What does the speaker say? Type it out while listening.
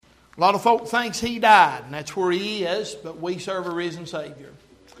A lot of folk thinks He died, and that's where He is, but we serve a risen Savior.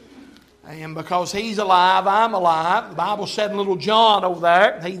 And because He's alive, I'm alive. The Bible said in little John over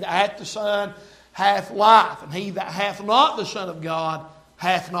there, He that hath the Son hath life, and he that hath not the Son of God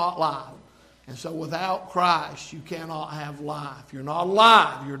hath not life. And so without Christ, you cannot have life. You're not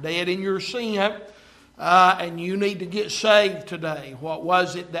alive. You're dead in your sin, and you need to get saved today. What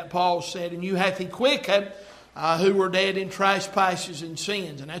was it that Paul said? And you hath He quickened who were dead in trespasses and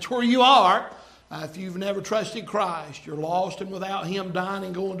sins. And that's where you are. If you've never trusted Christ, you're lost and without Him, dying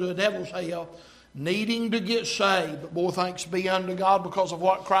and going to a devil's hell, needing to get saved. But boy, thanks be unto God because of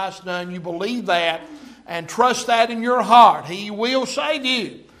what Christ done. You believe that and trust that in your heart. He will save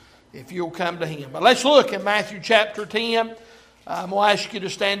you if you'll come to Him. But let's look in Matthew chapter 10. I'm going to ask you to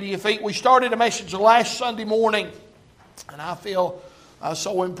stand to your feet. We started a message last Sunday morning, and I feel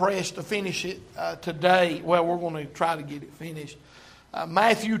so impressed to finish it today. Well, we're going to try to get it finished.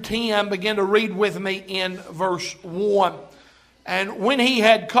 Matthew 10, begin to read with me in verse 1. And when He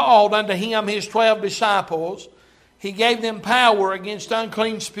had called unto Him His 12 disciples, He gave them power against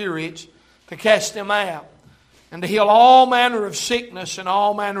unclean spirits to cast them out, and to heal all manner of sickness and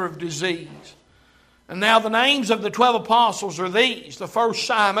all manner of disease. And now the names of the 12 apostles are these: the first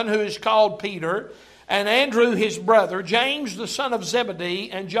Simon, who is called Peter, and Andrew his brother, James the son of Zebedee,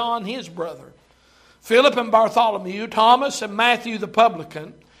 and John his brother, Philip and Bartholomew, Thomas and Matthew the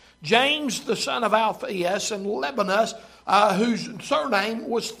publican, James the son of Alphaeus, and Lebanus, whose surname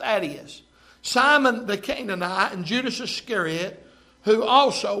was Thaddeus, Simon the Canaanite, and Judas Iscariot, who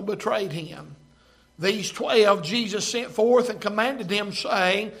also betrayed Him. These 12 Jesus sent forth and commanded them,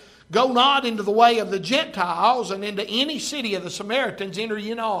 saying, Go not into the way of the Gentiles, and into any city of the Samaritans enter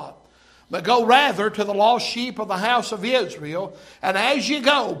ye not, but go rather to the lost sheep of the house of Israel, and as ye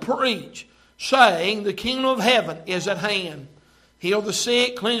go, preach, saying, The kingdom of heaven is at hand. Heal the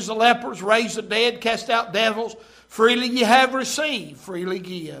sick, cleanse the lepers, raise the dead, cast out devils. Freely ye have received, freely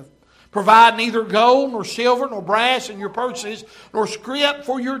give. Provide neither gold, nor silver, nor brass in your purses, nor scrip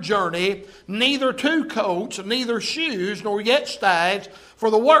for your journey, neither two coats, neither shoes, nor yet staves,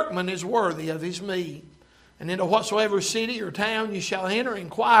 for the workman is worthy of his meat. And into whatsoever city or town ye shall enter,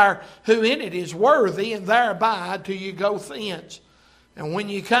 inquire who in it is worthy, and there abide till ye go thence. And when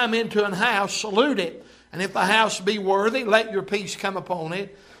ye come into an house, salute it. And if the house be worthy, let your peace come upon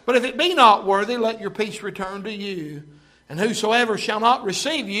it. But if it be not worthy, let your peace return to you. And whosoever shall not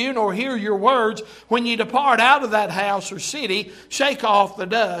receive you, nor hear your words, when ye depart out of that house or city, shake off the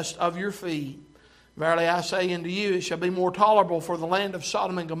dust of your feet. Verily I say unto you, it shall be more tolerable for the land of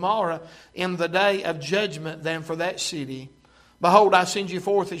Sodom and Gomorrah in the day of judgment than for that city. Behold, I send you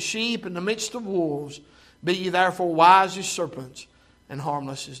forth as sheep in the midst of wolves. Be ye therefore wise as serpents, and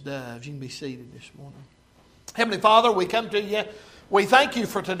harmless as doves. You can be seated this morning. Heavenly Father, we come to you. We thank you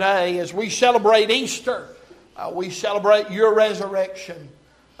for today as we celebrate Easter. We celebrate your resurrection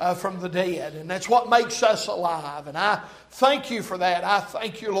from the dead. And that's what makes us alive. And I thank you for that. I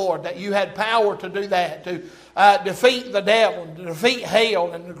thank you, Lord, that you had power to do that, to defeat the devil, to defeat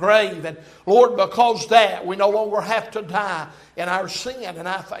hell and the grave. And Lord, because that, we no longer have to die in our sin. And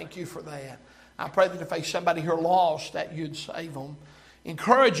I thank you for that. I pray that if there's somebody here lost, that you'd save them.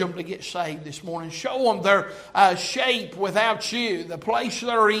 Encourage them to get saved this morning. Show them their shape without you, the place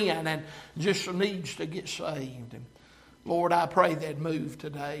they're in, and just needs to get saved. And Lord, I pray they'd move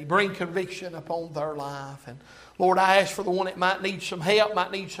today. Bring conviction upon their life. And Lord, I ask for the one that might need some help, might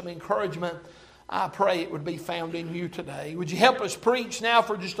need some encouragement. I pray it would be found in you today. Would you help us preach now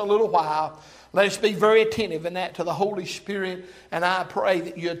for just a little while? Let us be very attentive in that to the Holy Spirit. And I pray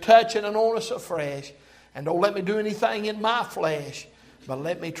that you'd touch and anoint us afresh. And don't let me do anything in my flesh, but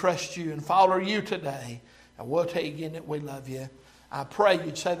let me trust you and follow you today. And we'll tell you again that we love you. I pray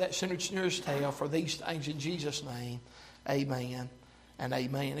you'd say that sinner's nearest tale for these things in Jesus' name. Amen and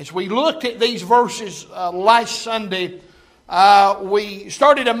amen. As we looked at these verses last Sunday, we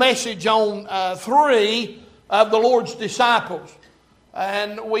started a message on 3 of the Lord's disciples.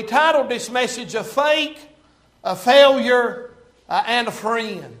 And we titled this message, A Fake, A Failure, and a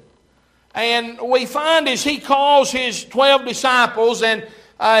Friend. And we find as He calls His 12 disciples and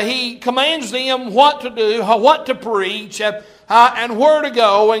He commands them what to do, what to preach, and where to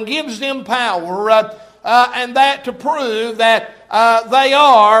go, and gives them power, and that to prove that they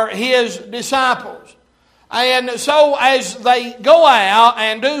are His disciples. And so as they go out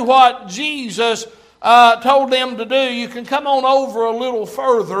and do what Jesus told them to do, you can come on over a little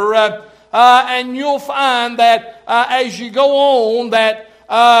further, and you'll find that as you go on that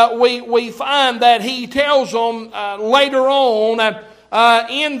we find that He tells them later on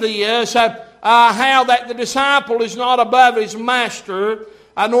in this how that the disciple is not above his master,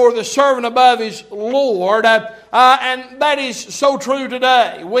 nor the servant above his Lord. And that is so true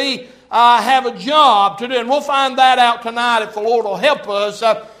today. We have a job to do, and we'll find that out tonight if the Lord will help us.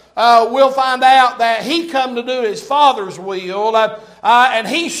 We'll find out that He come to do His Father's will, and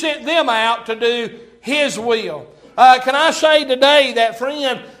He sent them out to do His will. Can I say today that,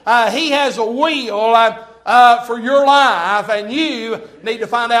 friend, He has a will for your life, and you need to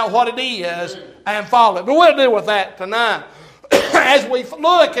find out what it is and follow it. But we'll deal with that tonight. As we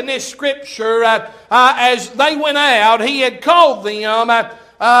look in this scripture, as they went out, He had called them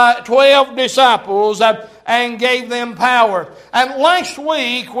 12 disciples and gave them power. And last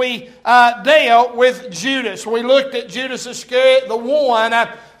week we dealt with Judas. We looked at Judas Iscariot, the one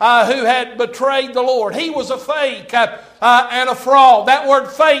who had betrayed the Lord. He was a fake and a fraud. That word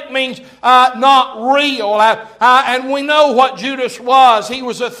fake means not real. And we know what Judas was. He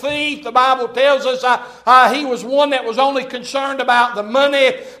was a thief. The Bible tells us he was one that was only concerned about the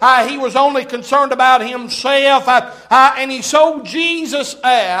money. He was only concerned about himself. And he sold Jesus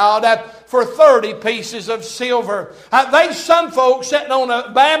out for 30 pieces of silver. There's some folks sitting on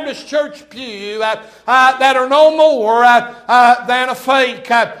a Baptist church pew that are no more than a fake.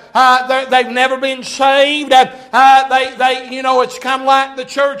 They've never been saved. It's kind of like the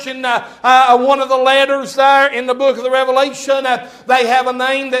church in one of the letters there in the book of the Revelation. They have a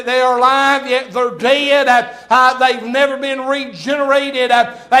name that they are alive, yet they're dead. They've never been regenerated.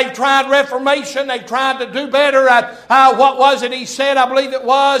 They've tried Reformation. They've tried to do better. What was it he said? I believe it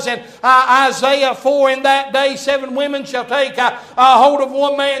was in Isaiah 4, in that day 7 women shall take hold of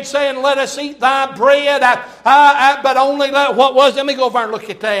one man, saying, let us eat thy bread. But only, what was it? Let me go over and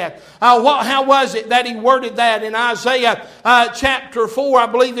look at that. How was it that he worded that in Isaiah chapter 4, I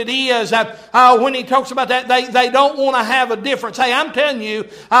believe it is, when he talks about that, they don't want to have a difference. Hey, I'm telling you,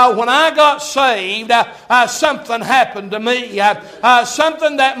 when I got saved, something happened to me.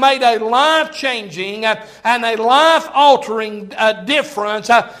 Something that made a life-changing and a life-altering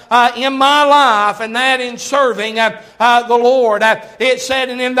difference in my life, and that in serving the Lord. It said,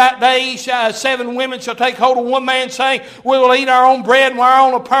 and in that day 7 women shall take hold of one man, saying, we will eat our own bread and wear our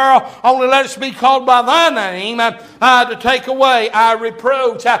own apparel, only let us be called by thy name to take away our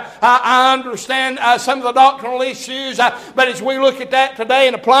reproach. I understand some of the doctrinal issues, but as we look at that today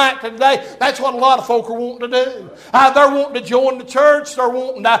and apply it today, that's what a lot of folk are wanting to do. They're wanting to join the church, they're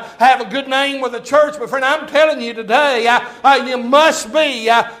wanting to have a good name with the church, but friend, I'm telling you today, you must be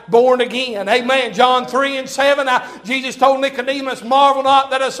born again. Amen. John 3 and 7, Jesus told Nicodemus, marvel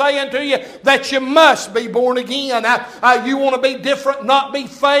not that I say unto you that you must be born again. You want to be different, not be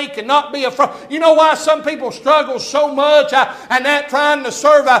fake, and not be a fraud. You know why some people struggle so much and that trying to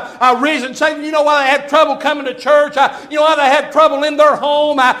serve a risen Savior? You know why they have trouble coming to church? You know why they have trouble in their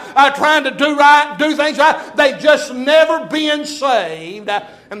home trying to do right, do things right? They've just never been saved,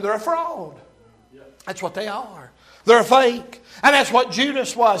 and they're a fraud. That's what they are. They're a fake. And that's what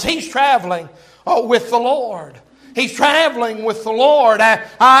Judas was. He's traveling with the Lord. He's traveling with the Lord,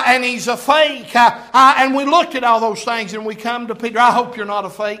 and he's a fake. And we looked at all those things, and we come to Peter. I hope you're not a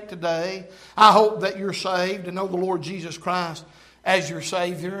fake today. I hope that you're saved and know the Lord Jesus Christ as your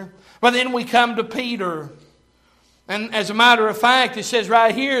Savior. But then we come to Peter. And as a matter of fact, it says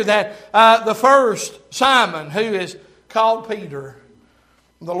right here that the first Simon, who is called Peter,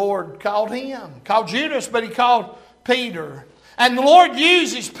 the Lord called him. Called Judas, but He called Peter. And the Lord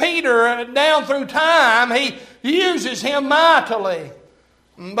uses Peter down through time. He uses him mightily.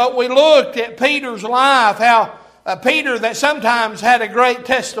 But we looked at Peter's life, how Peter that sometimes had a great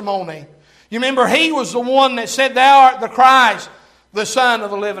testimony. You remember he was the one that said, thou art the Christ, the Son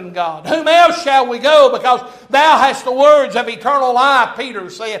of the living God. Whom else shall we go? Because thou hast the words of eternal life, Peter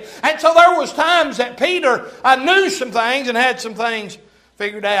said. And so there was times that Peter knew some things and had some things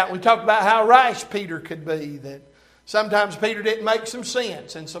figured out. We talked about how rash Peter could be, that sometimes Peter didn't make some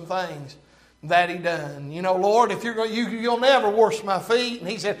sense in some things that he done. You know, Lord, if you're going, you'll never wash my feet. And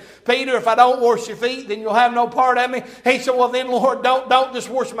he said, Peter, if I don't wash your feet, then you'll have no part of me. He said, well then, Lord, don't just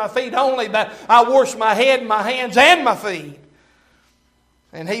wash my feet only, but I wash my head, my hands, and my feet.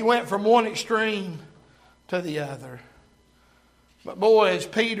 And he went from one extreme to the other. But boy, as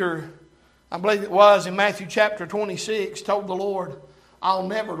Peter, I believe it was in Matthew chapter 26, told the Lord, I'll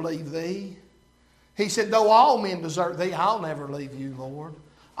never leave thee. He said, though all men desert thee, I'll never leave you, Lord.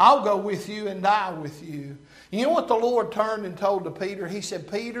 I'll go with you and die with you. You know what the Lord turned and told to Peter? He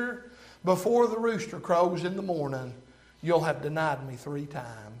said, Peter, before the rooster crows in the morning, you'll have denied me 3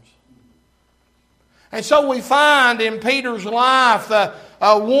 times. And so we find in Peter's life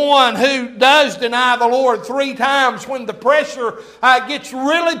one who does deny the Lord 3 times when the pressure gets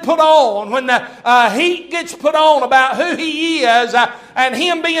really put on, when the heat gets put on about who he is and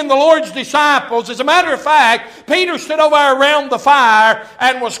him being the Lord's disciples. As a matter of fact, Peter stood over around the fire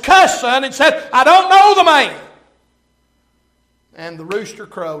and was cussing and said, "I don't know the man." And the rooster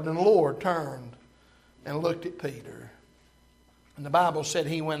crowed and the Lord turned and looked at Peter. And the Bible said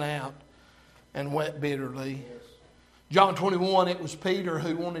he went out and wept bitterly. John 21, it was Peter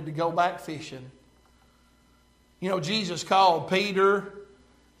who wanted to go back fishing. You know, Jesus called Peter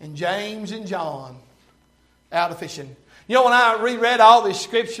and James and John out of fishing. You know, when I reread all this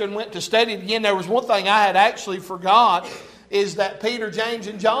scripture and went to study it again, there was one thing I had actually forgot, is that Peter, James,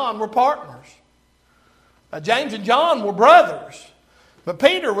 and John were partners. James and John were brothers, but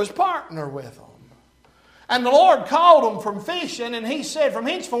Peter was partner with them. And the Lord called them from fishing, and He said, "From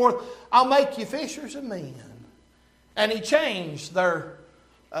henceforth, I'll make you fishers of men." And He changed their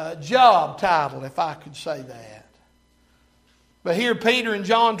job title, if I could say that. But here, Peter in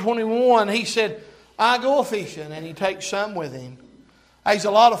John 21, he said, "I go a-fishing," and he takes some with him. There's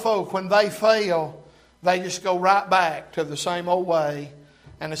a lot of folk, when they fail, they just go right back to the same old way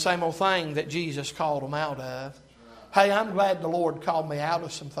and the same old thing that Jesus called them out of. Hey, I'm glad the Lord called me out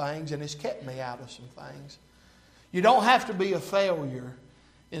of some things and has kept me out of some things. You don't have to be a failure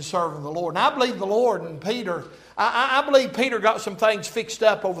in serving the Lord. And I believe the Lord and Peter, I believe Peter got some things fixed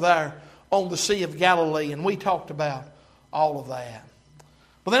up over there on the Sea of Galilee, and we talked about all of that.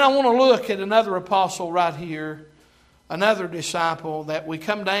 But then I want to look at another apostle right here, another disciple, that we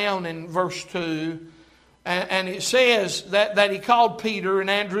come down in verse 2, and it says that he called Peter and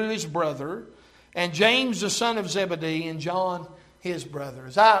Andrew his brother, and James the son of Zebedee, and John his brother.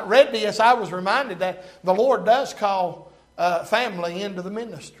 As I read this, I was reminded that the Lord does call family into the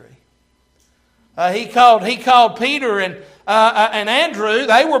ministry. He called Peter and Andrew,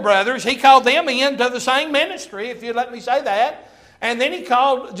 they were brothers. He called them into the same ministry, if you'd let me say that. And then he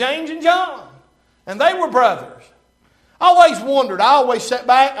called James and John, and they were brothers. I always sat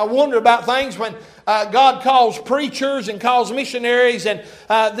back, I wondered about things when God calls preachers and calls missionaries, and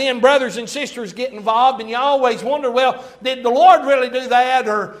then brothers and sisters get involved, and you always wonder, well, did the Lord really do that,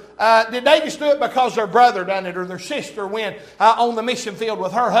 or did they just do it because their brother done it, or their sister went on the mission field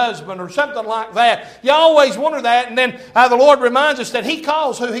with her husband, or something like that? You always wonder that, and then the Lord reminds us that He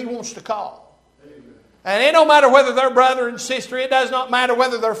calls who He wants to call. And it don't matter whether they're brother and sister. It does not matter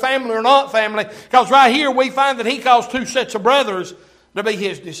whether they're family or not family. Because right here we find that He calls 2 sets of brothers to be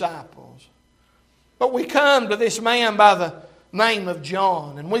His disciples. But we come to this man by the name of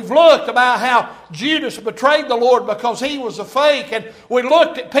John. And we've looked about how Judas betrayed the Lord because he was a fake. And we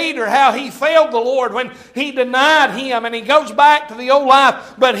looked at Peter, how he failed the Lord when he denied Him. And he goes back to the old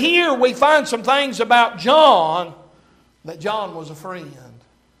life. But here we find some things about John, that John was a friend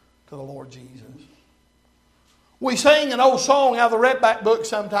to the Lord Jesus. We sing an old song out of the Redback book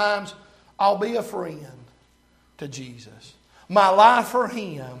sometimes, "I'll be a friend to Jesus. My life for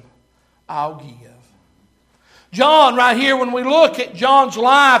Him I'll give." John right here, when we look at John's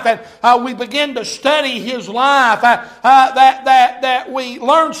life and we begin to study his life, that we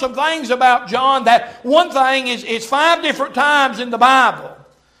learn some things about John. That one thing is 5 different times in the Bible.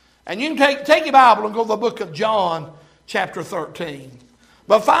 And you can take your Bible and go to the book of John chapter 13.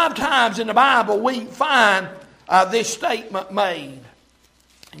 But 5 times in the Bible we find this statement made.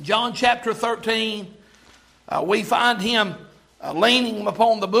 In John chapter 13, we find him leaning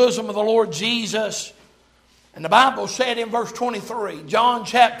upon the bosom of the Lord Jesus. And the Bible said in verse 23, John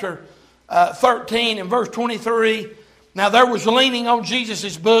chapter 13 and verse 23, "Now there was leaning on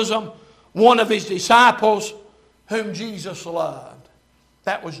Jesus' bosom one of His disciples whom Jesus loved."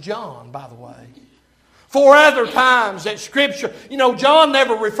 That was John, by the way. 4 other times that Scripture, John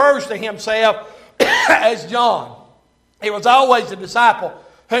never refers to himself as John. He was always a disciple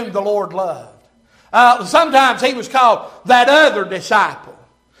whom the Lord loved. Sometimes he was called that other disciple.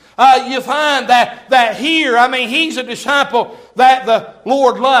 You find that here, he's a disciple that the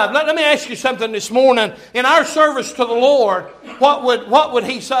Lord loved. Let me ask you something this morning. In our service to the Lord, what would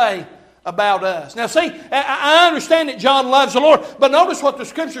He say about us? Now see, I understand that John loves the Lord, but notice what the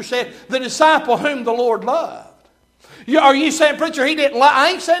Scripture said, the disciple whom the Lord loved. Are you saying, preacher, he didn't love? I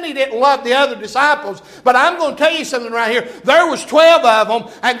ain't saying he didn't love the other disciples, but I'm going to tell you something right here. There was 12 of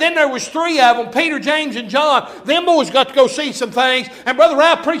them, and then there was 3 of them, Peter, James, and John. Them boys got to go see some things, and Brother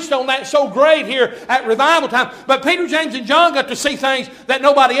Ralph preached on that so great here at revival time. But Peter, James, and John got to see things that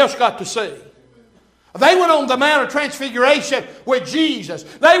nobody else got to see. They went on the Mount of Transfiguration with Jesus.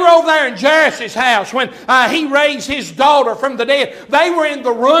 They were over there in Jairus' house when he raised his daughter from the dead. They were in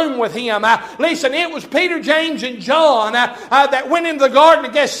the room with him. Listen, it was Peter, James, and John that went into the Garden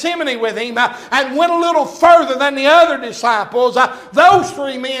of Gethsemane with him and went a little further than the other disciples. Those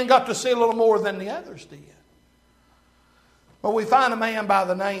three men got to see a little more than the others did. But we find a man by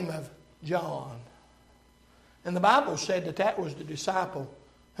the name of John. And the Bible said that was the disciple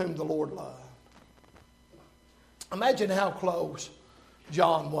whom the Lord loved. Imagine how close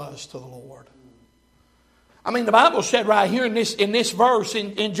John was to the Lord. I mean, the Bible said right here in this verse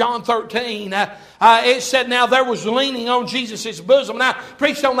in John 13, it said, now there was leaning on Jesus' bosom. And I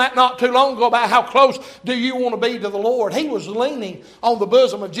preached on that not too long ago about how close do you want to be to the Lord. He was leaning on the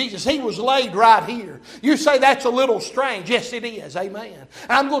bosom of Jesus. He was laid right here. You say that's a little strange. Yes, it is. Amen.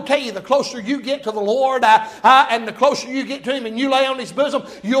 And I'm going to tell you, the closer you get to the Lord and the closer you get to Him and you lay on His bosom,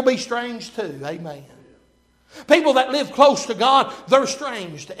 you'll be strange too. Amen. People that live close to God, they're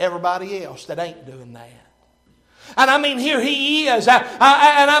strange to everybody else that ain't doing that. And I mean, here he is. And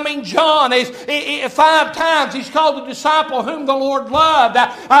I mean, John is 5 times he's called the disciple whom the Lord loved.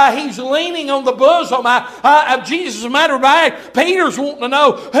 He's leaning on the bosom of Jesus. As a matter of fact, Peter's wanting to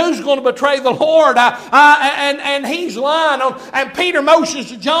know who's going to betray the Lord. And he's lying on. And Peter motions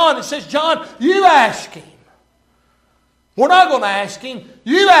to John and says, John, you ask him. We're not going to ask him.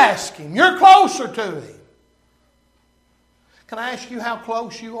 You ask him. You're closer to him. Can I ask you how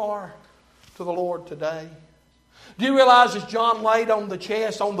close you are to the Lord today? Do you realize as John laid on the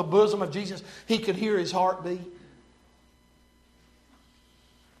chest, on the bosom of Jesus, he could hear his heartbeat?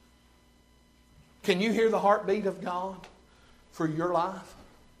 Can you hear the heartbeat of God for your life?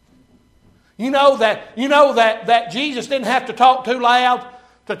 You know that Jesus didn't have to talk too loud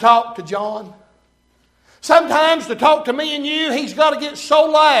to talk to John. Sometimes to talk to me and you, He's got to get so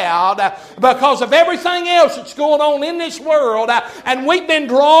loud because of everything else that's going on in this world. And we've been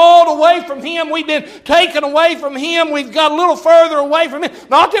drawn away from Him. We've been taken away from Him. We've got a little further away from Him.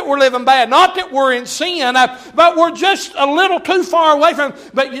 Not that we're living bad. Not that we're in sin. But we're just a little too far away from Him.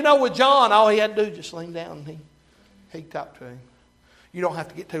 But you know, with John, all he had to do was just lean down and he'd talk to him. You don't have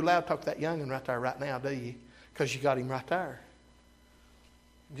to get too loud. Talk to that young'un right there right now, do you? Because you got him right there.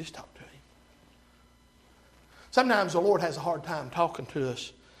 Just talk to him. Sometimes the Lord has a hard time talking to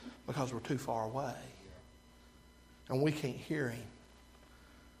us because we're too far away. And we can't hear Him.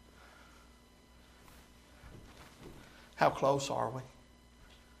 How close are we?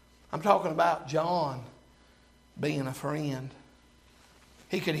 I'm talking about John being a friend.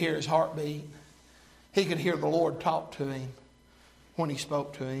 He could hear his heartbeat. He could hear the Lord talk to him when He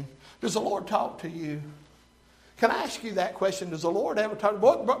spoke to him. Does the Lord talk to you? Can I ask you that question? Does the Lord ever talk?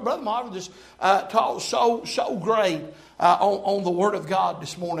 Brother Marvin just taught so great on the Word of God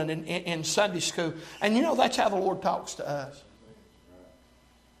this morning in Sunday school. And you know, that's how the Lord talks to us.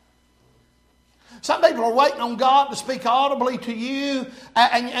 Some people are waiting on God to speak audibly to you.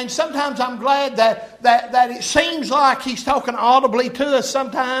 And sometimes I'm glad that it seems like He's talking audibly to us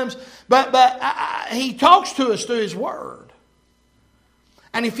sometimes. But He talks to us through His Word.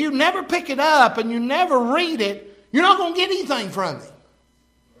 And if you never pick it up and you never read it, you're not going to get anything from Him.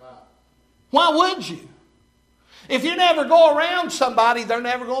 Why would you? If you never go around somebody, they're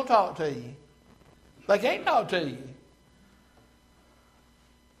never going to talk to you. They can't talk to you.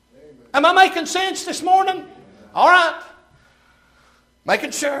 Am I making sense this morning? All right.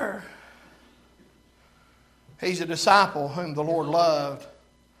 Making sure. He's a disciple whom the Lord loved.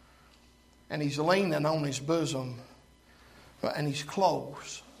 And he's leaning on His bosom. And he's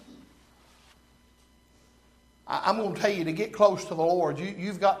close. I'm going to tell you, to get close to the Lord,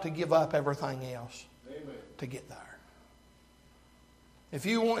 you've got to give up everything else. Amen. To get there. If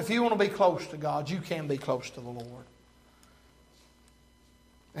you want to be close to God, you can be close to the Lord.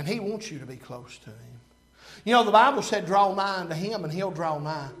 And He wants you to be close to Him. You know, the Bible said, draw nigh unto Him and He'll draw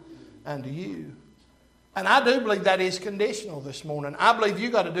nigh unto you. And I do believe that is conditional this morning. I believe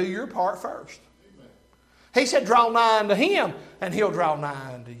you've got to do your part first. He said, draw nigh unto Him, and He'll draw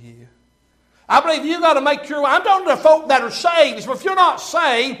nigh unto you. I believe you've got to make your way. I'm talking to folk that are saved. But if you're not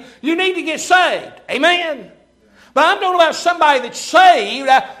saved, you need to get saved. Amen? But I'm talking about somebody that's saved,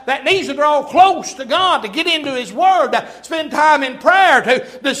 that needs to draw close to God, to get into His Word, to spend time in prayer,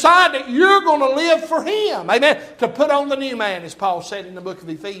 to decide that you're going to live for Him. Amen? To put on the new man, as Paul said in the book of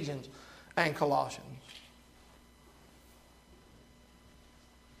Ephesians and Colossians.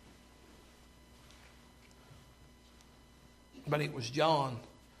 But it was John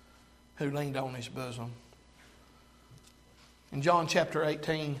who leaned on His bosom. In John chapter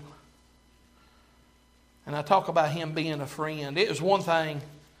 18, and I talk about him being a friend. It was one thing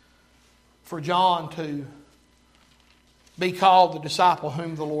for John to be called the disciple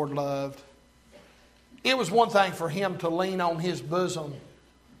whom the Lord loved. It was one thing for him to lean on his bosom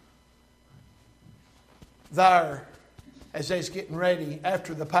there as they was getting ready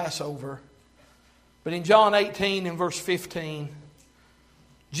after the Passover. But in John 18 and verse 15,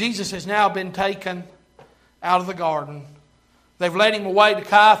 Jesus has now been taken out of the garden. They've led him away to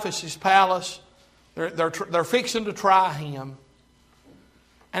Caiaphas' palace. They're fixing to try him.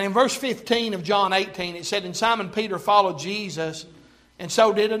 And in verse 15 of John 18, it said, "And Simon Peter followed Jesus, and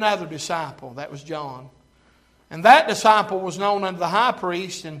so did another disciple." That was John. "And that disciple was known unto the high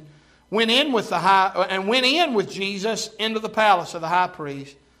priest, and went in with Jesus into the palace of the high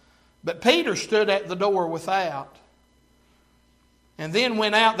priest. But Peter stood at the door without. And then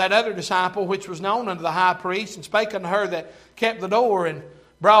went out that other disciple, which was known unto the high priest, and spake unto her that kept the door, and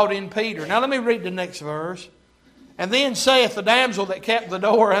brought in Peter." Now let me read the next verse. "And then saith the damsel that kept the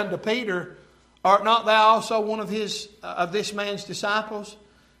door unto Peter, Art not thou also one of this man's disciples?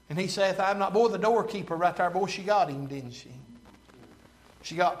 And he saith, I am not." Boy, the doorkeeper right there, boy, she got him, didn't she?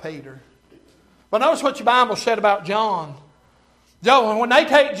 She got Peter. But notice what your Bible said about John. When they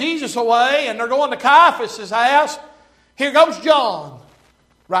take Jesus away and they're going to Caiaphas' house, here goes John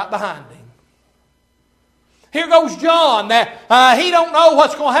right behind him. Here goes John. That he don't know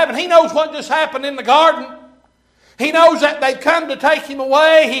what's going to happen. He knows what just happened in the garden. He knows that they've come to take him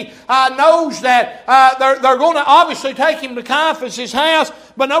away. He knows that they're going to obviously take him to Caiaphas' house.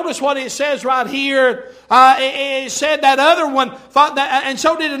 But notice what it says right here. It said that other one, and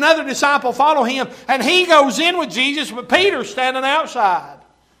so did another disciple follow him. And he goes in with Jesus, but Peter's standing outside.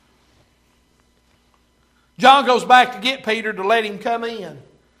 John goes back to get Peter to let him come in.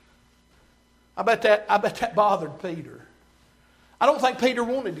 I bet that bothered Peter. I don't think Peter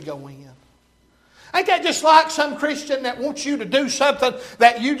wanted to go in. Ain't that just like some Christian that wants you to do something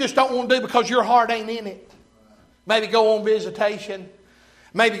that you just don't want to do because your heart ain't in it? Maybe go on visitation.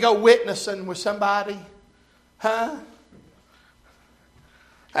 Maybe go witnessing with somebody. Huh?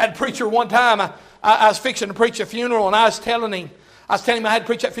 I had a preacher one time. I was fixing to preach a funeral, and I was telling him I had to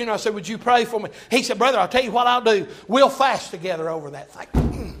preach that funeral. I said, "Would you pray for me?" He said, "Brother, I'll tell you what I'll do. We'll fast together over that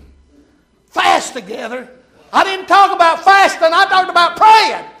thing." Fast together? I didn't talk about fasting. I talked about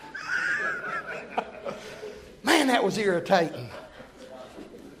praying. Man, that was irritating.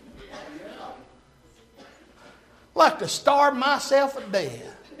 Like to starve myself to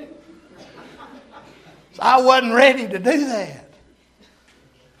death. So I wasn't ready to do that.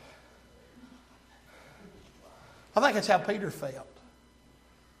 I think that's how Peter felt.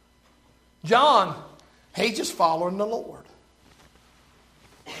 John, he's just following the Lord.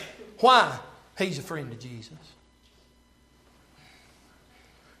 Why? He's a friend of Jesus.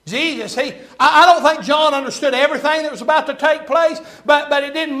 Jesus, I don't think John understood everything that was about to take place, but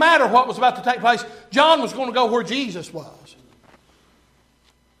it didn't matter what was about to take place. John was going to go where Jesus was.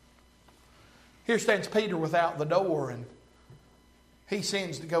 Here stands Peter without the door, and he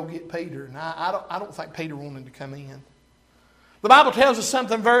sends to go get Peter. And I don't think Peter wanted to come in. The Bible tells us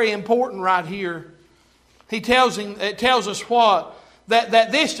something very important right here. It tells us what?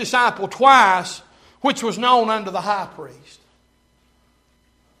 That this disciple twice, which was known unto the high priest.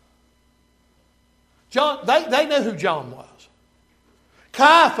 John, they knew who John was.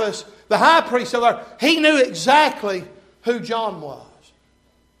 Caiaphas, the high priest, he knew exactly who John was.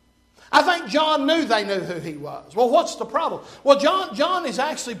 I think John knew they knew who he was. Well, what's the problem? Well, John is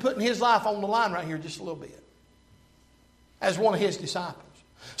actually putting his life on the line right here just a little bit as one of his disciples.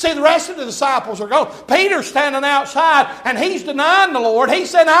 See, the rest of the disciples are gone. Peter's standing outside and he's denying the Lord. He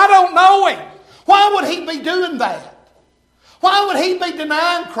said, "I don't know him." Why would he be doing that? Why would he be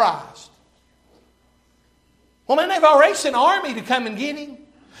denying Christ? Well, man, they've already sent an army to come and get him.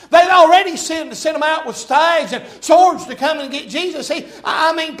 They've already sent him out with staves and swords to come and get Jesus.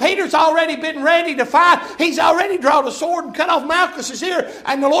 Peter's already been ready to fight. He's already drawn a sword and cut off Malchus' ear.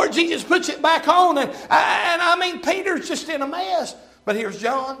 And the Lord Jesus puts it back on. And Peter's just in a mess. But here's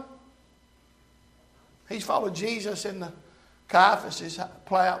John. He's followed Jesus in the Caiaphas'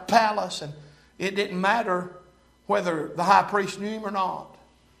 palace. And it didn't matter whether the high priest knew him or not.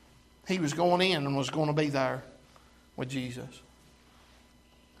 He was going in and was going to be there with Jesus.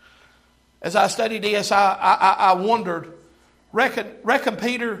 As I studied this, I wondered, reckon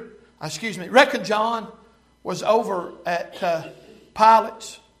John was over at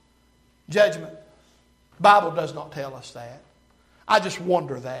Pilate's judgment. The Bible does not tell us that. I just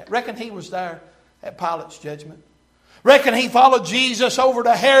wonder that. Reckon he was there at Pilate's judgment. Reckon he followed Jesus over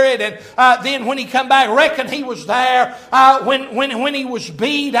to Herod, and then when he come back, reckon he was there when he was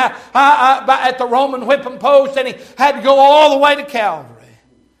beat at the Roman whipping post, and he had to go all the way to Calvary.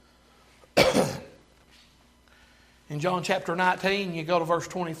 In John chapter 19, you go to verse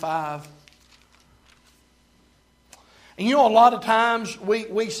 25. And you know, a lot of times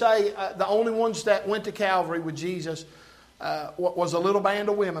we say the only ones that went to Calvary with Jesus was a little band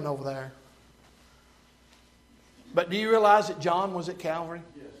of women over there. But do you realize that John was at Calvary?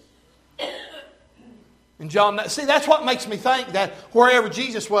 Yes. And John, see, that's what makes me think that wherever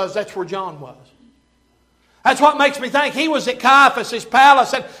Jesus was, that's where John was. That's what makes me think he was at Caiaphas'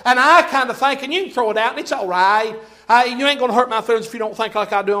 palace. And I kind of think, and you can throw it out, and it's all right. You ain't going to hurt my feelings if you don't think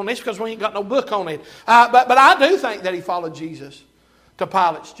like I do on this, because we ain't got no book on it. But I do think that he followed Jesus to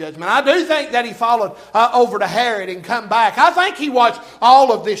Pilate's judgment. I do think that he followed over to Herod and come back. I think he watched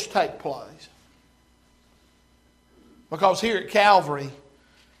all of this take place. Because here at Calvary,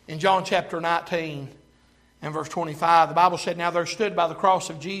 in John chapter 19 and verse 25, the Bible said, "Now there stood by the cross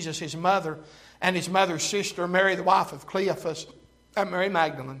of Jesus his mother and his mother's sister, Mary the wife of Cleophas, and Mary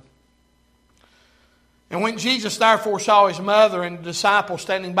Magdalene. And when Jesus therefore saw his mother and the disciple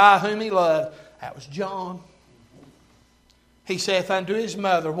standing by whom he loved," that was John, "he saith unto his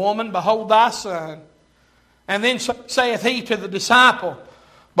mother, Woman, behold thy son. And then saith he to the disciple,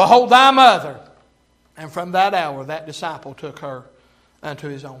 Behold thy mother. And from that hour that disciple took her unto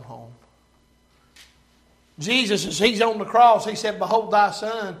his own home." Jesus, as he's on the cross, he said, "Behold thy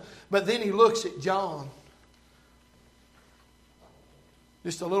son." But then he looks at John.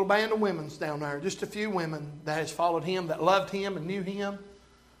 Just a little band of women's down there. Just a few women that has followed him, that loved him and knew him.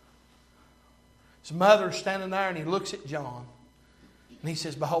 His mother's standing there, and he looks at John. And he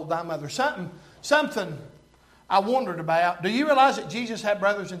says, "Behold thy mother." Something I wondered about. Do you realize that Jesus had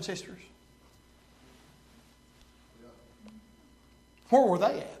brothers and sisters? Where were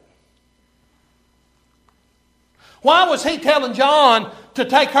they at? Why was he telling John to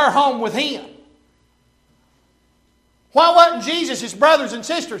take her home with him? Why wasn't Jesus, his brothers and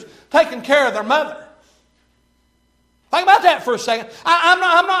sisters, taking care of their mother? Think about that for a second. I'm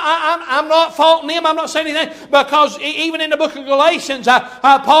not faulting him. I'm not saying anything, because even in the book of Galatians,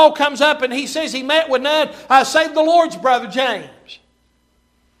 Paul comes up and he says he met with none save the Lord's brother James.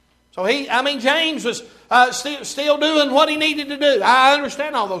 So James was still doing what he needed to do. I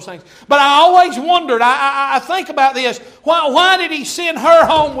understand all those things. But I always wondered, I think about this, why did he send her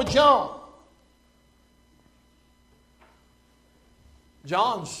home with John?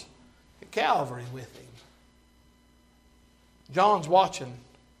 John's at Calvary with him. John's watching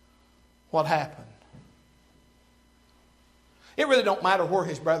what happened. It really don't matter where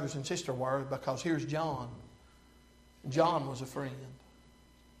his brothers and sisters were, because here's John. John was a friend.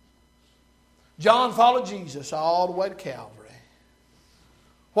 John followed Jesus all the way to Calvary.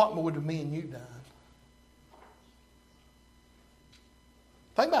 What would have me and you done?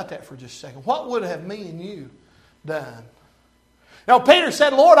 Think about that for just a second. What would have me and you done? Now, Peter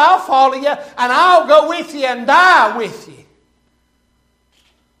said, "Lord, I'll follow you, and I'll go with you and die with you."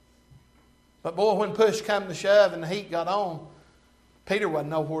 But boy, when push come to shove and the heat got on, Peter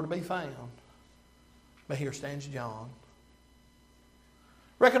wasn't nowhere to be found. But here stands John.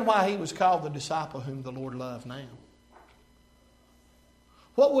 Reckon why he was called the disciple whom the Lord loved now.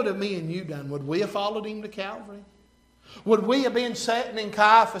 What would have me and you done? Would we have followed him to Calvary? Would we have been sitting in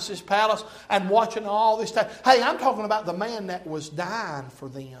Caiaphas' palace and watching all this time? Hey, I'm talking about the man that was dying for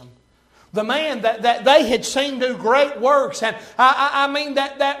them. The man that they had seen do great works. And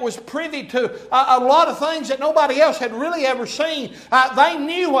that was privy to a lot of things that nobody else had really ever seen. They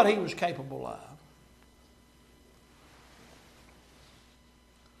knew what he was capable of.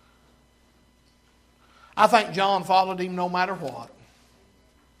 I think John followed him no matter what.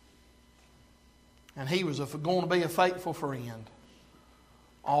 And he was going to be a faithful friend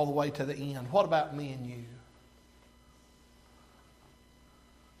all the way to the end. What about me and you?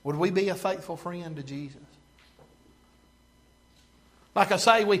 Would we be a faithful friend to Jesus? Like I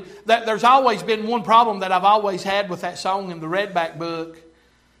say, there's always been one problem that I've always had with that song in the Redback book.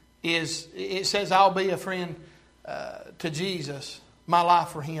 Is it says, "I'll be a friend to Jesus. My life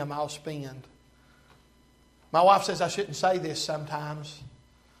for him I'll spend." My wife says I shouldn't say this sometimes.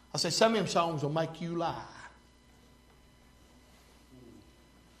 I say, some of them songs will make you lie.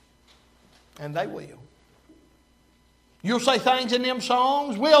 And they will. You'll say things in them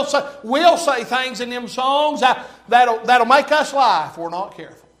songs. We'll say things in them songs that'll make us lie if we're not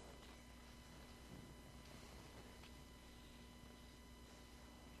careful.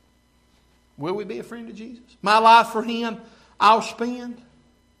 Will we be a friend of Jesus? My life for him I'll spend.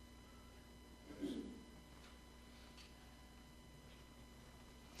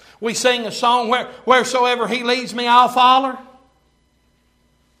 We sing a song, "Wheresoever he leads me, I'll follow."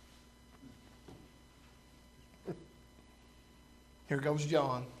 Here goes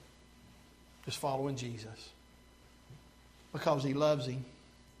John, just following Jesus. Because he loves him.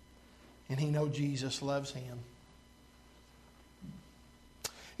 And he knows Jesus loves him.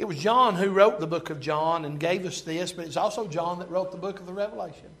 It was John who wrote the book of John and gave us this, but it's also John that wrote the book of the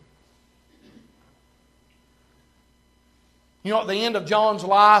Revelation. You know, at the end of John's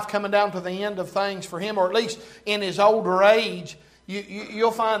life, coming down to the end of things for him, or at least in his older age,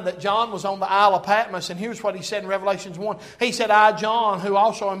 you'll find that John was on the Isle of Patmos, and here's what he said in Revelation 1. He said, I, John, who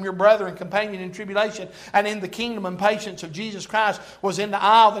also am your brother and companion in tribulation and in the kingdom and patience of Jesus Christ, was in the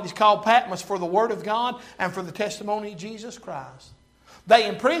isle that is called Patmos for the word of God and for the testimony of Jesus Christ. They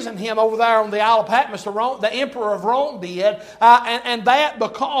imprisoned him over there on the Isle of Patmos, the emperor of Rome did, and that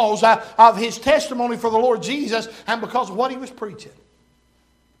because of his testimony for the Lord Jesus and because of what he was preaching.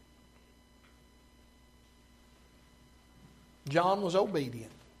 John was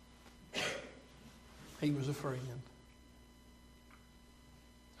obedient. He was a friend.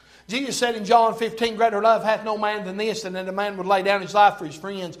 Jesus said in John 15, greater love hath no man than this, and that a man would lay down his life for his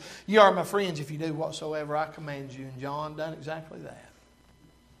friends. You are my friends if you do whatsoever I command you. And John done exactly that.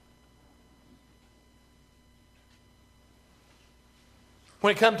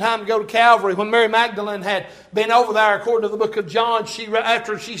 When it come time to go to Calvary, when Mary Magdalene had been over there, according to the book of John,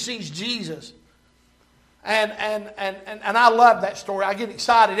 after she sees Jesus. And I love that story. I get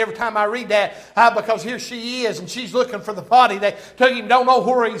excited every time I read that because here she is and she's looking for the body. They took him, don't know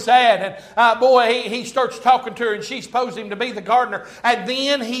where he's at. And he starts talking to her and she supposed him to be the gardener. And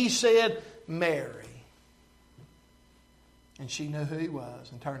then he said, Mary. And she knew who he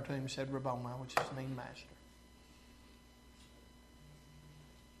was and turned to him and said, Rabboni, which is mean master.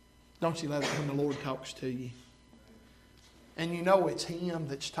 Don't you love it when the Lord talks to you? And you know it's Him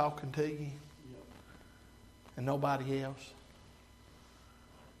that's talking to you and nobody else.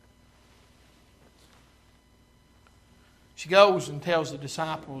 She goes and tells the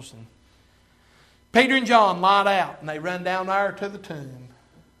disciples, and Peter and John light out, and they run down there to the tomb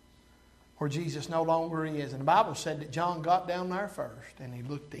where Jesus no longer is. And the Bible said that John got down there first, and he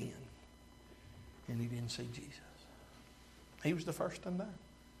looked in, and he didn't see Jesus. He was the first one there.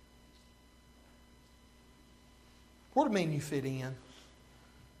 What do you mean you fit in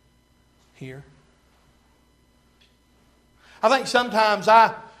here? I think sometimes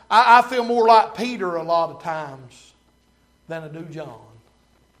I feel more like Peter a lot of times than I do John.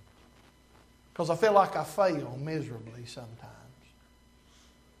 Because I feel like I fail miserably sometimes.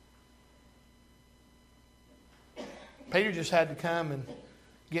 Peter just had to come and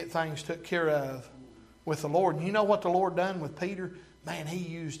get things took care of with the Lord. And you know what the Lord done with Peter? Man, He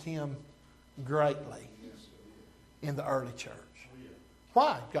used him greatly in the early church.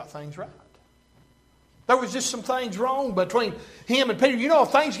 Why? Got things right. There was just some things wrong between him and Peter. You know, if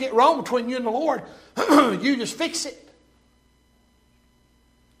things get wrong between you and the Lord, you just fix it.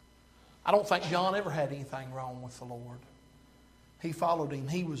 I don't think John ever had anything wrong with the Lord. He followed Him.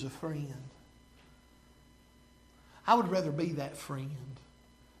 He was a friend. I would rather be that friend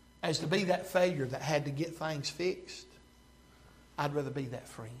as to be that failure that had to get things fixed. I'd rather be that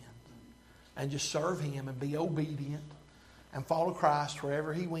friend and just serve Him and be obedient and follow Christ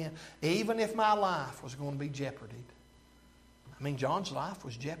wherever He went, even if my life was going to be jeoparded. I mean, John's life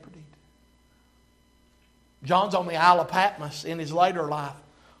was jeoparded. John's on the Isle of Patmos in his later life,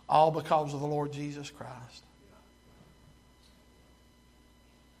 all because of the Lord Jesus Christ.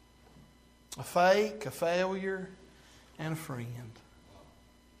 A fake, a failure, and a friend.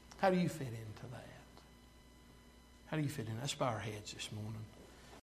 How do you fit into that? How do you fit in? Let's bow our heads this morning.